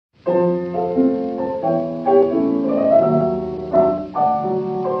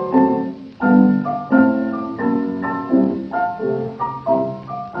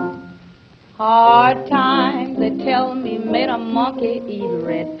monkey eat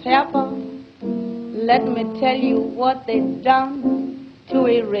red pepper. Let me tell you what they've done to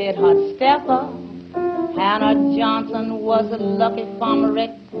a red-hot stepper. Hannah Johnson was a lucky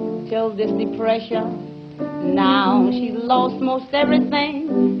farmerette till this depression. Now she's lost most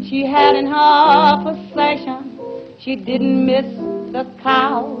everything she had in her possession. She didn't miss the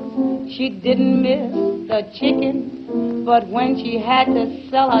cows, she didn't miss the chickens, but when she had to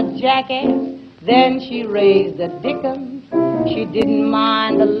sell her jackass, then she raised the dickens. She didn't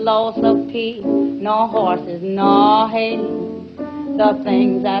mind the loss of pig, nor horses, nor hay. The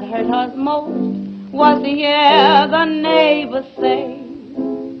things that hurt her most was to hear the neighbors say,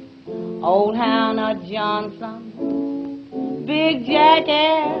 old Hannah Johnson, big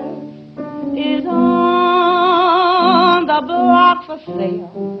jackass, is on the block for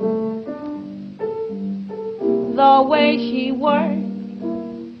sale. The way she worked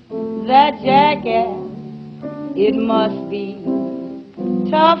that jackass, it must be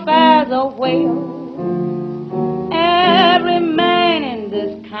tough as a whale. Every man in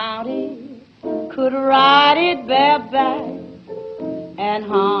this county could ride it bareback and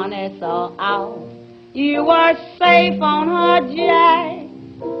harness her out. You were safe on her jack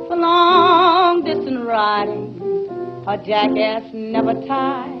for long distance riding. Her jackass never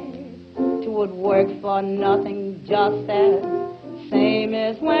tied to would work for nothing, just as same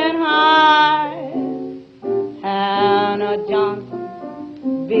as when high. Hannah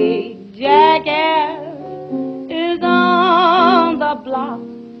Johnson, big jackass, is on the block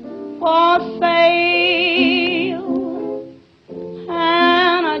for sale.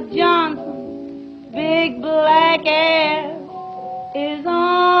 Hannah Johnson, big black ass, is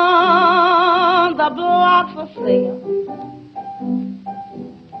on the block for sale.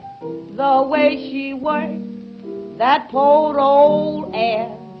 The way she works that poor old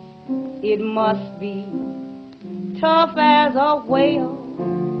ass, it must be tough as a whale.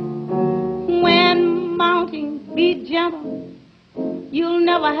 When mounting, be gentle, you'll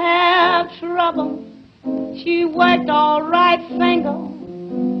never have trouble. She worked all right single,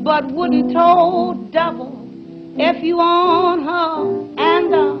 but wouldn't tow double. If you own her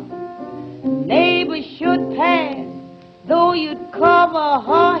and the neighbors should pass, though you'd cover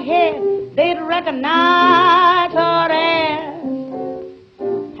her head, they'd recognize her as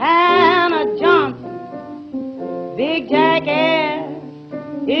Hannah Johnson, big jackass,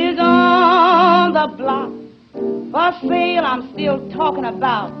 is on the block for sale. I'm still talking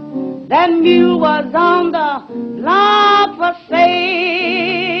about that mule was on the block for sale.